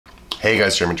Hey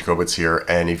guys, Jacobowitz here,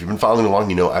 and if you've been following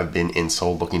along, you know I've been in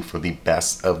Seoul looking for the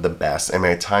best of the best, and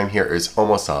my time here is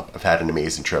almost up. I've had an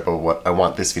amazing trip, but what I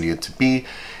want this video to be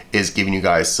is giving you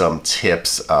guys some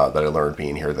tips that I learned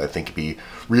being here that I think could be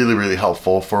really, really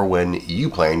helpful for when you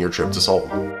plan your trip to Seoul.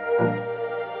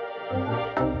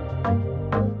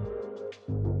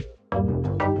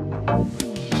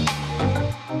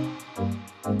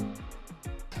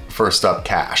 First up,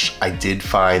 cash. I did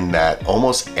find that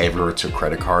almost everywhere took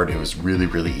credit card. It was really,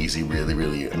 really easy,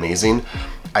 really amazing.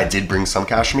 I did bring some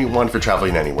cash with me. One, for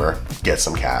traveling anywhere, get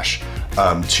some cash.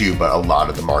 Two, but a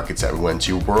lot of the markets that we went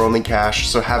to were only cash,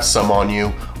 so have some on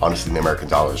you. Honestly, the American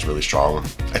dollar is really strong.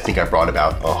 I think I brought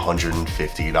about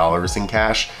 $150 in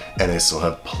cash, and I still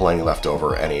have plenty left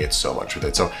over, and I ate so much with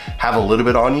it. So have a little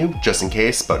bit on you, just in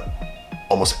case, but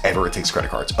almost everywhere takes credit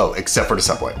cards. Oh, except for the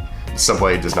subway.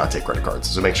 Subway does not take credit cards,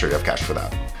 so make sure you have cash for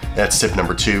that. That's tip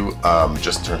number two,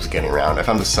 just in terms of getting around. I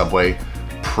found the subway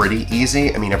pretty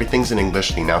easy. I mean, everything's in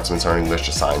English, the announcements are in English,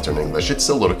 the signs are in English. It's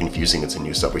still a little confusing, it's a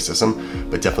new subway system,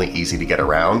 but definitely easy to get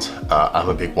around. I'm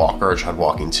a big walker, I tried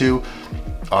walking too.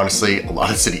 Honestly, a lot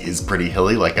of the city is pretty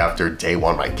hilly. Like after day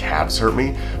one, my calves hurt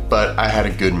me, but I had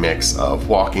a good mix of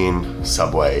walking,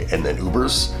 subway, and then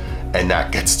Ubers. And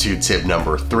that gets to tip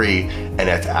number three, and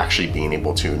that's actually being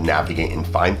able to navigate and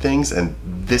find things. And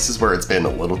this is where it's been a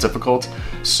little difficult.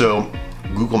 So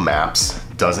Google Maps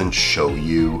doesn't show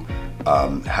you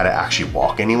how to actually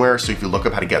walk anywhere. So if you look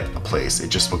up how to get a place, it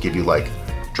just will give you like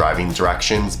driving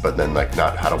directions, but then like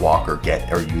not how to walk or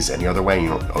get or use any other way. You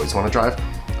don't always want to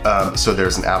drive. So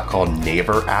there's an app called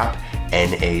Naver app,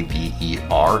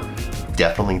 N-A-V-E-R.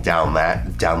 Definitely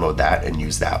download that and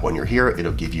use that when you're here.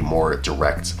 It'll give you more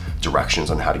direct directions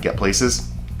on how to get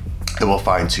places. And we'll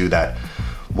find too that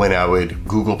when I would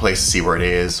Google place to see where it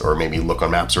is, or maybe look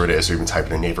on maps where it is, or even type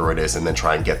in a Naver where it is, and then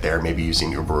try and get there, maybe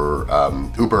using Uber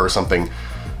or something,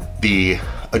 the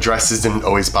addresses didn't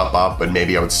always pop up, but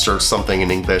maybe I would search something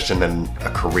in English and then a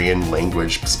Korean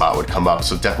language spot would come up.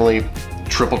 So definitely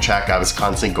triple check. I was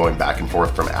constantly going back and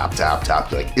forth from app to app to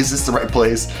app, like, is this the right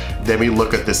place? Then we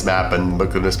look at this map and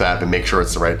look at this map and make sure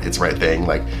it's the right thing.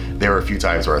 Like there were a few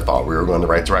times where I thought we were going the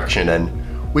right direction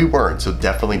and we weren't. So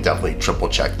definitely triple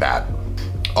check that.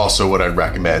 Also, what I'd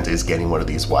recommend is getting one of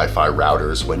these Wi-Fi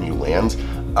routers when you land.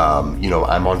 You know,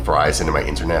 I'm on Verizon and my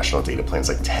international data plan is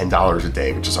like $10 a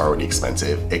day, which is already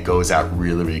expensive. It goes out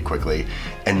really quickly,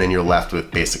 and then you're left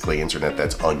with basically internet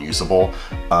that's unusable.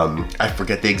 I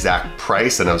forget the exact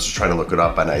price, and I was just trying to look it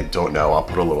up, and I don't know. I'll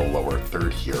put a little lower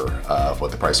third here of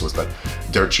what the price was, but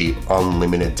dirt cheap,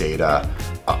 unlimited data.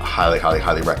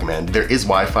 Highly recommend. There is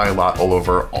Wi-Fi a lot all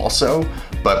over also,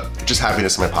 but just having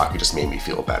this in my pocket just made me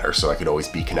feel better, so I could always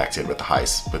be connected with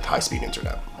high-speed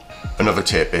internet. Another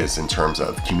tip is in terms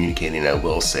of communicating. I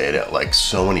will say that like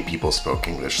so many people spoke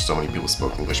English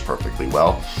perfectly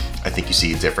well. I think you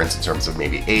see a difference in terms of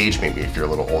maybe age, maybe if you're a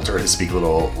little older to speak a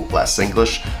little less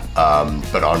English.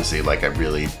 But honestly, like I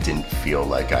really didn't feel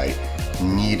like I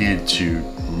needed to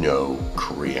know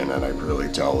Korean, and I really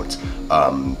don't,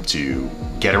 to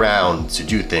get around, to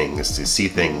do things, to see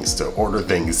things, to order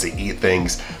things, to eat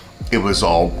things. It was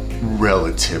all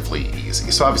relatively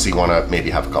easy. So obviously you want to maybe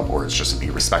have a couple words just to be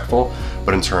respectful,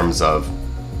 but in terms of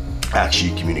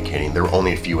actually communicating, there were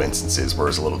only a few instances where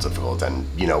it was a little difficult, and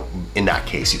you know, in that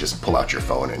case you just pull out your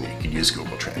phone and you can use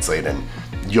Google Translate and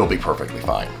you'll be perfectly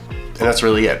fine. And that's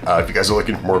really it. If you guys are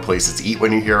looking for more places to eat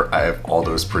when you're here, I have all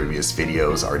those previous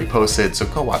videos already posted, so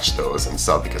go watch those and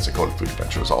sub, because I go on food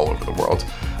adventures all over the world.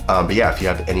 But yeah, if you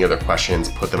have any other questions,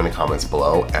 put them in the comments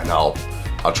below and I'll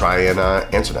try and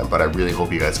answer them. But I really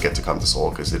hope you guys get to come to Seoul,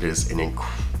 because it is an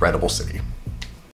incredible city.